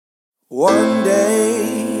One day,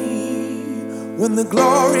 when the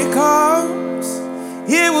glory comes,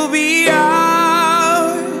 it will be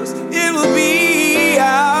ours, it will be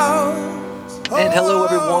ours. And hello,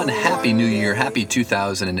 everyone. Happy New Year. Happy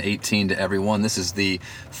 2018 to everyone. This is the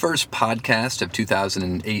first podcast of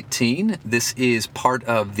 2018. This is part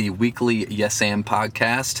of the weekly Yes And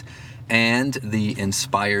podcast and the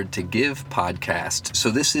Inspired to Give podcast. So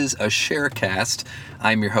this is a sharecast.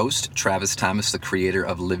 I'm your host, Travis Thomas, the creator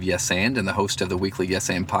of Live Yes And the host of the weekly Yes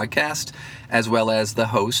And podcast, as well as the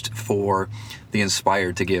host for the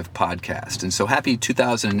Inspired to Give podcast. And so happy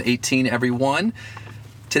 2018, everyone.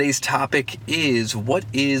 Today's topic is, what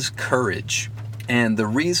is courage? And the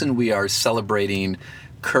reason we are celebrating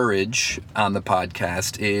courage on the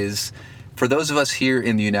podcast is, for those of us here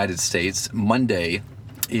in the United States, Monday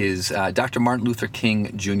is Dr. Martin Luther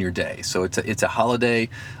King Jr. Day. So it's a holiday.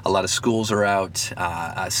 A lot of schools are out.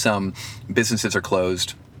 Some businesses are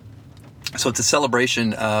closed. So it's a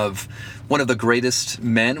celebration of one of the greatest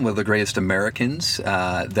men, one of the greatest Americans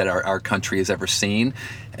that our country has ever seen.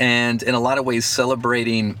 And in a lot of ways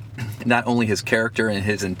celebrating not only his character and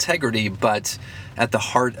his integrity, but at the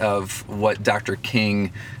heart of what Dr.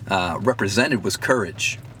 King represented was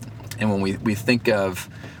courage. And when we think of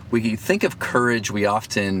courage, we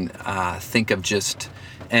often think of just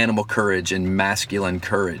animal courage and masculine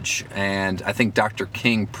courage. And I think Dr.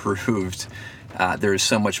 King proved there is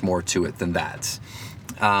so much more to it than that.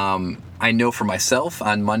 I know for myself,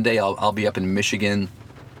 on Monday, I'll be up in Michigan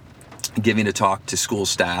giving a talk to school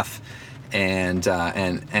staff and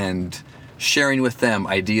sharing with them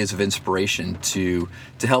ideas of inspiration to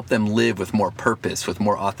help them live with more purpose, with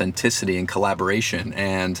more authenticity and collaboration.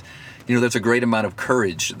 And there's a great amount of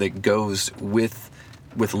courage that goes with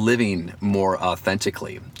living more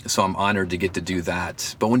authentically. So I'm honored to get to do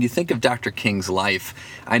that. But when you think of Dr. King's life,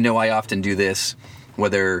 I know I often do this,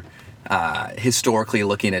 whether historically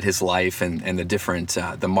looking at his life and the different,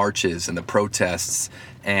 the marches and the protests,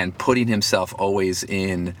 and putting himself always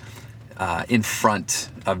in front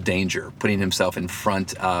of danger, putting himself in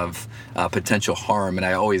front of potential harm. And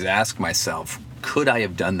I always ask myself, could I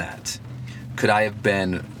have done that? Could I have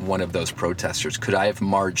been one of those protesters? Could I have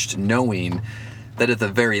marched knowing that at the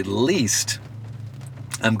very least,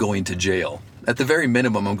 I'm going to jail? At the very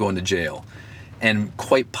minimum, I'm going to jail. And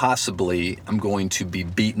quite possibly, I'm going to be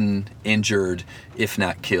beaten, injured, if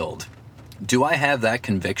not killed. Do I have that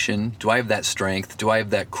conviction? Do I have that strength? Do I have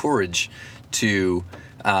that courage to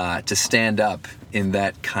stand up in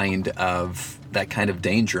that kind of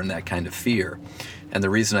danger and that kind of fear? And the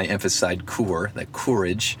reason I emphasize that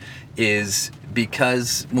courage, is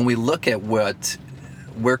because when we look at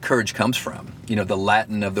where courage comes from, the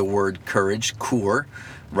Latin of the word courage, cur,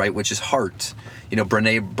 right, which is heart.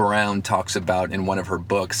 Brené Brown talks about in one of her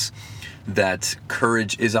books that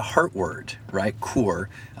courage is a heart word, right? Cur,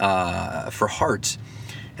 for heart.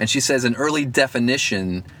 And she says an early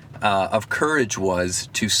definition of courage was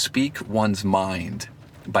to speak one's mind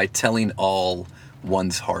by telling all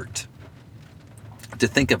one's heart. To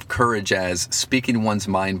think of courage as speaking one's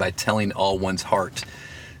mind by telling all one's heart,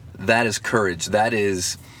 that is courage. That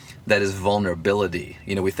is vulnerability.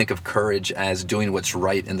 We think of courage as doing what's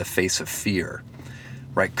right in the face of fear,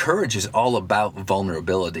 right? Courage is all about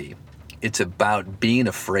vulnerability. It's about being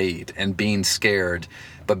afraid and being scared,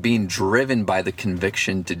 but being driven by the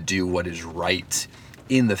conviction to do what is right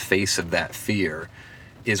in the face of that fear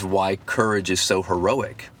is why courage is so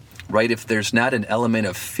heroic. Right? If there's not an element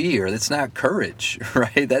of fear, that's not courage,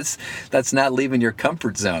 right? That's not leaving your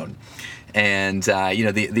comfort zone. And,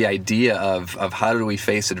 the idea of how do we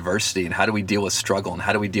face adversity and how do we deal with struggle and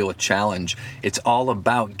how do we deal with challenge, it's all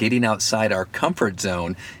about getting outside our comfort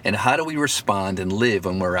zone and how do we respond and live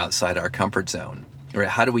when we're outside our comfort zone, right?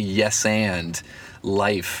 How do we yes and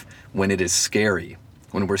life when it is scary,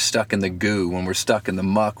 when we're stuck in the goo, when we're stuck in the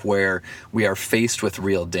muck where we are faced with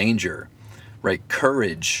real danger, right?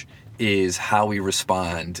 Courage is how we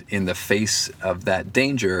respond in the face of that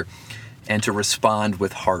danger, and to respond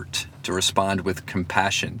with heart, to respond with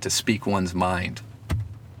compassion, to speak one's mind.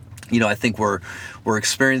 I think we're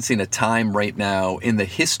experiencing a time right now in the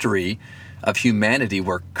history of humanity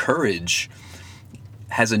where courage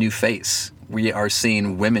has a new face. We are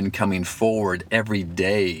seeing women coming forward every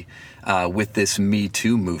day with this Me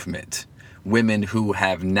Too movement. Women who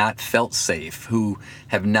have not felt safe, who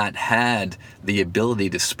have not had the ability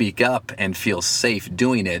to speak up and feel safe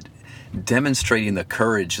doing it, demonstrating the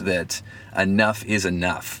courage that enough is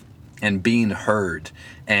enough and being heard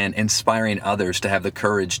and inspiring others to have the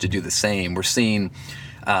courage to do the same. We're seeing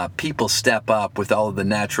people step up with all of the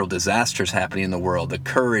natural disasters happening in the world, the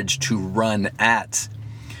courage to run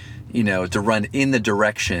in the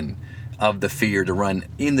direction of the fear, to run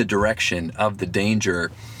in the direction of the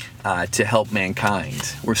danger, to help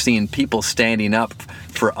mankind. We're seeing people standing up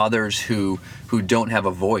for others who don't have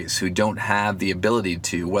a voice, who don't have the ability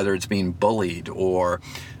to, whether it's being bullied or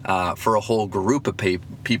for a whole group of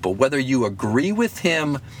people, whether you agree with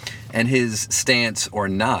him and his stance or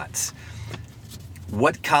not.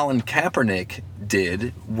 What Colin Kaepernick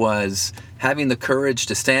did was having the courage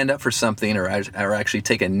to stand up for something, or actually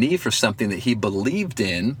take a knee for something that he believed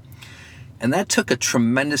in. And that took a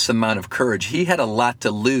tremendous amount of courage. He had a lot to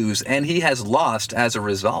lose, and he has lost as a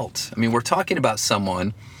result. I mean, we're talking about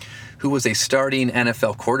someone who was a starting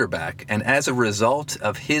NFL quarterback, and as a result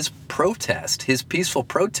of his protest, his peaceful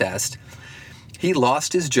protest, he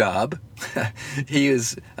lost his job. He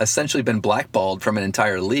has essentially been blackballed from an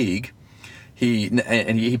entire league.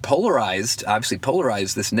 He polarized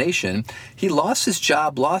this nation. He lost his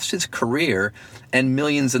job, lost his career, and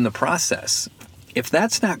millions in the process. If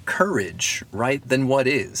that's not courage, right, then what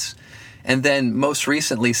is? And then most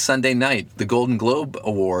recently, Sunday night, the Golden Globe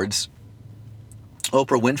Awards,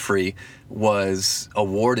 Oprah Winfrey was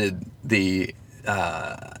awarded the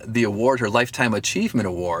award, her Lifetime Achievement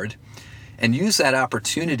Award, and used that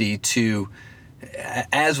opportunity to,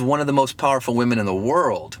 as one of the most powerful women in the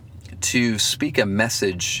world, to speak a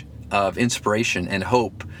message of inspiration and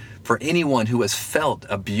hope for anyone who has felt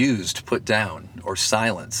abused, put down, or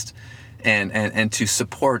silenced, and to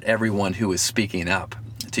support everyone who is speaking up,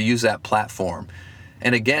 to use that platform.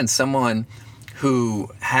 And again, someone who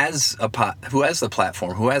has the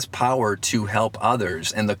platform, who has power to help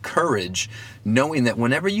others, and the courage, knowing that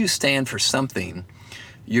whenever you stand for something,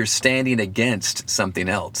 you're standing against something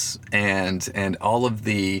else, and all of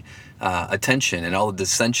the attention and all the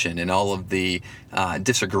dissension and all of the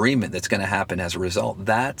disagreement that's going to happen as a result,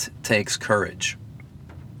 that takes courage.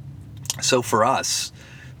 So for us,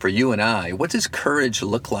 for you and I, what does courage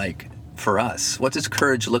look like for us? What does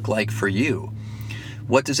courage look like for you?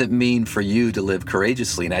 What does it mean for you to live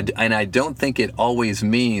courageously? And I don't think it always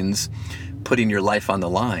means putting your life on the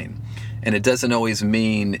line. And it doesn't always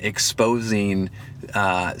mean exposing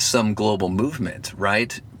some global movement,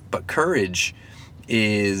 right? But courage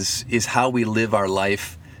is how we live our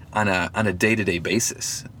life on a day-to-day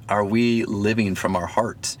basis. Are we living from our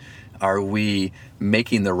heart? Are we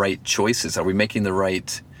making the right choices? Are we making the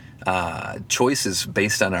right choices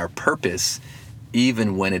based on our purpose,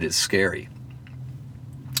 even when it is scary?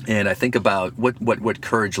 And I think about what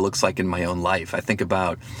courage looks like in my own life. I think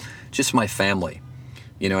about just my family,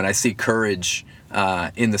 and I see courage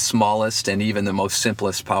in the smallest and even the most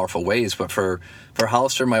simplest, powerful ways. But for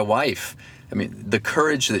Hollister, my wife, I mean, the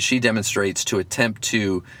courage that she demonstrates to attempt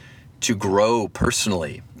to grow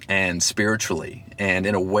personally and spiritually, and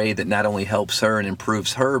in a way that not only helps her and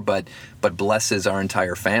improves her, but blesses our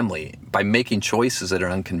entire family by making choices that are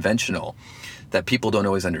unconventional, that people don't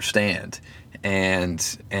always understand,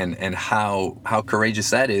 and how courageous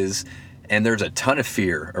that is. And there's a ton of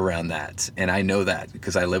fear around that, and I know that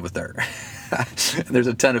because I live with her. There's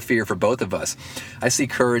a ton of fear for both of us. I see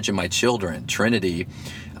courage in my children, Trinity,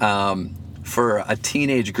 for a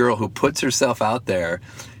teenage girl who puts herself out there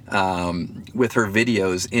with her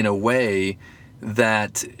videos in a way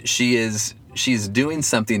that she's doing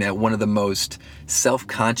something at one of the most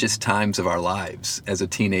self-conscious times of our lives as a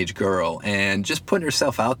teenage girl, and just putting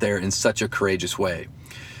herself out there in such a courageous way.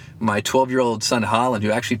 My 12-year-old son Holland,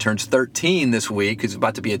 who actually turns 13 this week, who's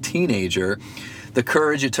about to be a teenager, the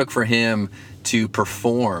courage it took for him to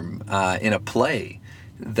perform in a play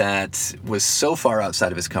that was so far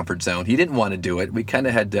outside of his comfort zone. He didn't want to do it. We kind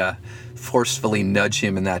of had to forcefully nudge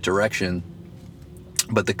him in that direction.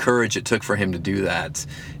 But the courage it took for him to do that,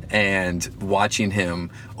 and watching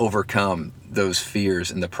him overcome those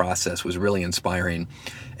fears in the process, was really inspiring.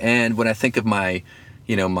 And when I think of my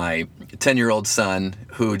 10-year-old son,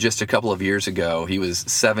 who just a couple of years ago, he was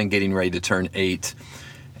 7 getting ready to turn 8,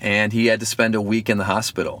 and he had to spend a week in the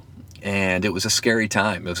hospital. And it was a scary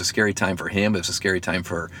time. It was a scary time for him. It was a scary time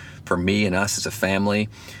for me and us as a family.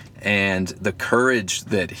 And the courage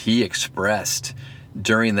that he expressed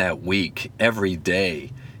during that week, every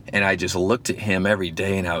day, and I just looked at him every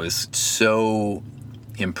day, and I was so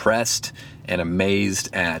impressed and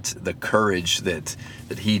amazed at the courage that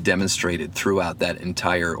he demonstrated throughout that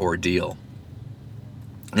entire ordeal.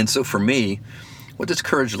 And so for me, what does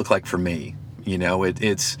courage look like for me?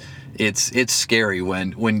 It's scary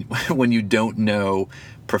when you don't know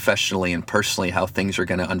professionally and personally how things are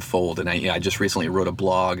going to unfold. And I just recently wrote a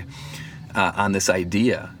blog on this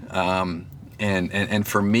idea. And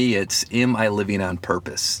for me, it's, am I living on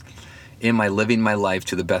purpose? Am I living my life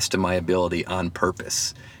to the best of my ability on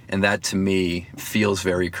purpose? And that to me feels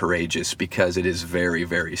very courageous because it is very,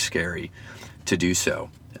 very scary to do so.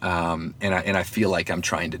 And I feel like I'm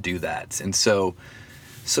trying to do that. And so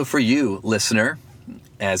for you, listener,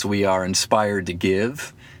 as we are inspired to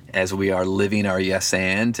give, as we are living our yes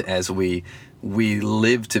and, as we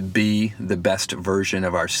live to be the best version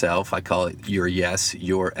of ourselves, I call it your yes,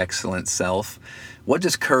 your excellent self. What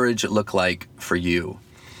does courage look like for you?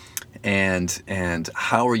 And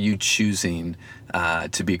how are you choosing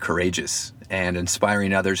to be courageous and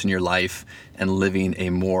inspiring others in your life and living a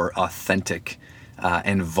more authentic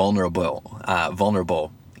and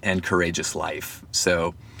vulnerable and courageous life?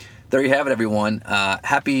 So there you have it, everyone.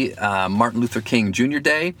 Happy Martin Luther King Jr.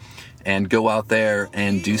 Day, and go out there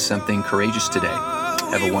and do something courageous today.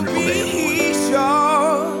 Have a wonderful day, everyone.